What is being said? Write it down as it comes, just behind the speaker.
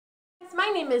my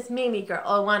name is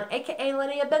MimiGirl01, aka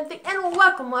Linnea Benthing, and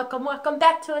welcome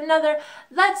back to another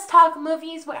Let's Talk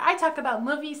Movies, where I talk about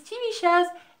movies, TV shows,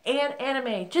 and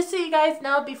anime. Just so you guys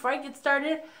know, before I get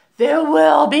started, there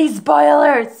will be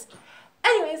spoilers!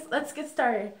 Anyways, let's get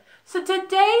started. So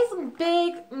today's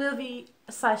big movie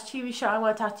slash TV show I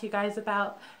want to talk to you guys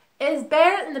about is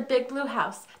Bear in the Big Blue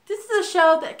House. This is a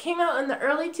show that came out in the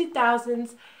early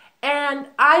 2000s, and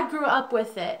I grew up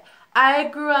with it.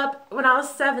 When I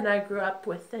was 7, I grew up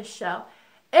with this show.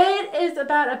 It is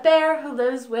about a bear who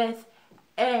lives with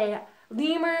a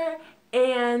lemur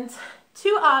and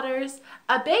 2 otters,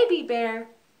 a baby bear,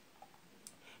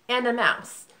 and a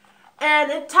mouse.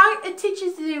 And it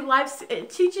teaches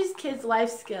kids life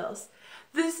skills.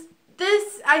 This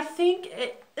I think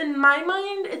in my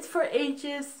mind it's for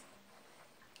ages.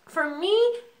 For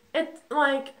me, it's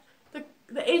like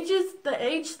the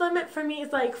age limit for me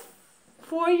is like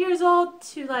 4 years old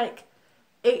to like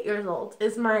 8 years old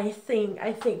is my thing,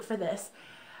 I think, for this.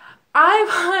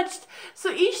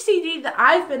 So each CD that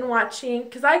I've been watching,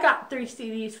 because I got 3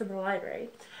 CDs from the library.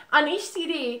 On each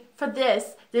CD for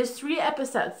this, there's 3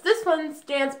 episodes. This one's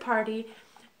Dance Party,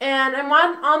 and I'm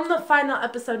on the final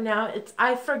episode now. It's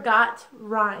I Forgot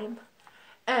Rhyme.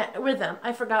 Rhythm.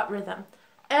 I Forgot Rhythm.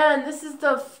 And this is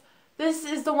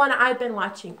the one I've been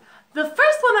watching. The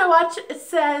first one I watched,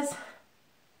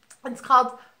 it's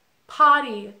called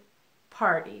Potty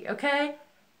Party, okay?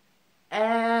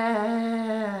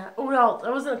 Well, it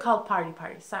wasn't called Party,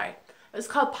 sorry. It was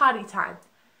called Potty Time.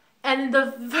 And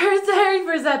the very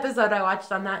first episode I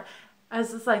watched on that, I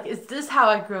was just like, is this how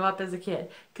I grew up as a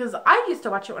kid? Because I used to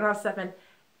watch it when I was 7.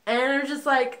 And I was just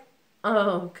like,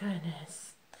 oh,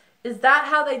 goodness. Is that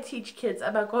how they teach kids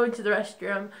about going to the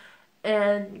restroom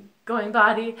and going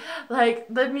potty? Like,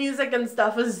 the music and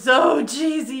stuff was so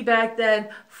cheesy back then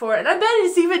for it. And I bet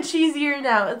it's even cheesier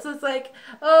now. It's just like,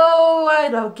 oh, I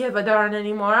don't give a darn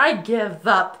anymore. I give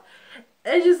up.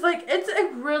 It's just like, it's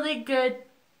a really good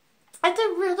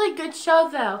show,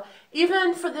 though.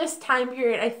 Even for this time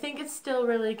period, I think it's still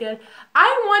really good.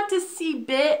 I want to see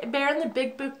Bear in the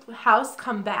Big Blue House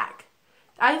come back.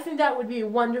 I think that would be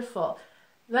wonderful.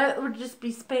 That would just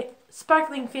be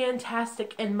sparkling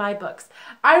fantastic in my books.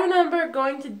 I remember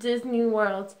going to Disney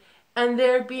World and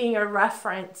there being a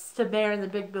reference to Bear in the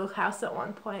Big Blue House at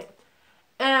one point.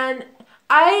 And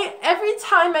every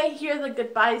time I hear the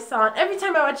goodbye song, every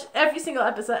time I watch every single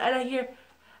episode and I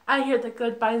hear the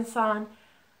goodbye song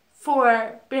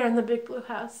for Bear in the Big Blue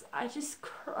House, I just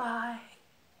cry.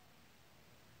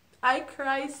 I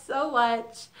cry so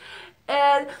much.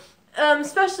 And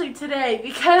especially today,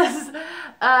 because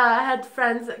I had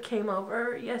friends that came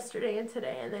over yesterday and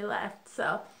today, and they left,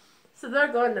 so they're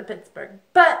going to Pittsburgh.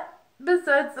 But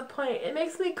besides the point, it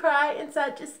makes me cry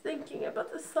inside just thinking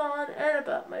about the song and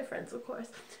about my friends, of course.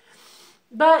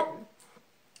 But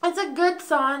it's a good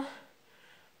song,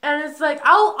 and it's like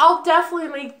I'll definitely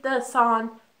link the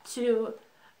song to.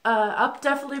 I'll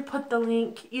definitely put the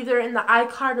link either in the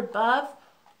iCard above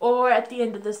or at the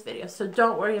end of this video, so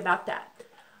don't worry about that.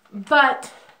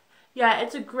 But, yeah,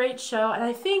 it's a great show, and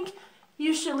I think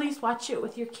you should at least watch it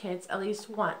with your kids at least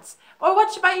once. Or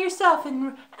watch it by yourself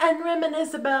and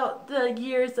reminisce about the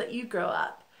years that you grew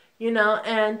up, you know,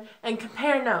 and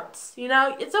compare notes. You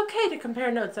know, it's okay to compare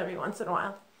notes every once in a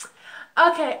while.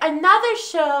 Okay, another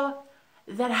show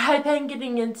that I've been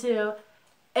getting into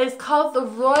is called The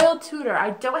Royal Tutor.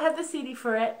 I don't have the CD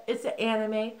for it. It's an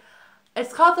anime.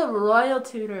 It's called The Royal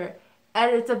Tutor,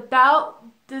 and it's about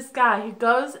this guy who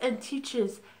goes and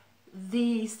teaches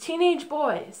these teenage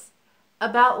boys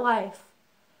about life.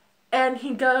 And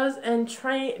he goes and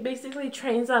basically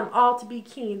trains them all to be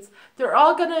keens. They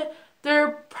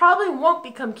probably won't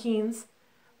become keens,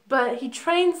 but he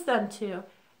trains them to.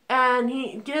 And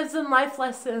he gives them life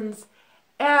lessons.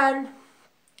 And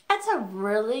it's a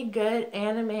really good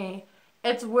anime.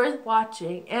 It's worth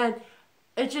watching. And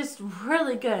it's just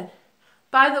really good.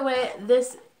 By the way,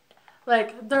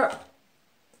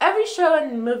 every show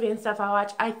and movie and stuff I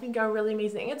watch, I think are really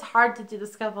amazing. It's hard to do the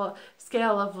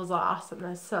scale levels of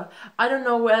awesomeness, so I don't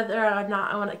know whether or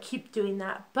not I want to keep doing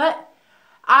that. But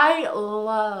I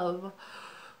love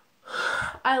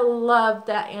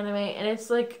that anime, and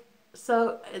it's like,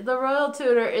 so The Royal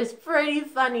Tutor is pretty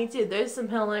funny too. There's some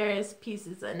hilarious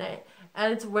pieces in it,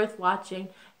 and it's worth watching.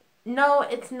 No,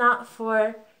 it's not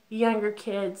for younger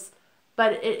kids,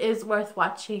 but it is worth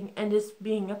watching and just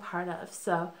being a part of,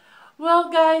 so.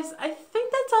 Well, guys, I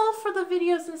think that's all for the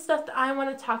videos and stuff that I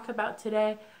want to talk about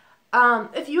today.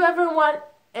 If you ever want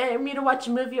me to watch a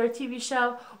movie or a TV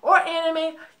show or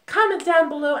anime, comment down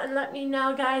below and let me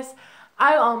know, guys.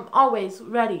 I am always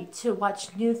ready to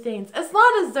watch new things, as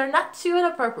long as they're not too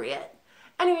inappropriate.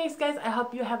 Anyways, guys, I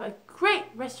hope you have a great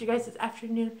rest of your guys'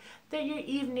 afternoon, that your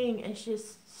evening is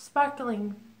just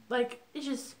sparkling, like, it's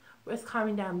just worth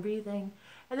calming down, breathing.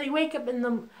 And then you wake up and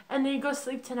then you go to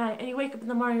sleep tonight, and you wake up in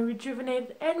the morning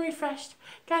rejuvenated and refreshed.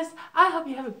 Guys, I hope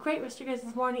you have a great rest of your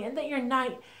guys' morning, and that your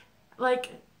night,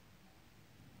 like,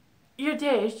 your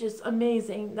day is just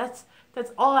amazing. That's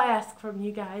all I ask from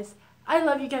you guys. I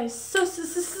love you guys so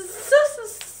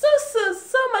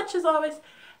much as always.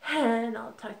 And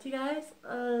I'll talk to you guys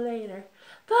later.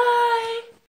 Bye!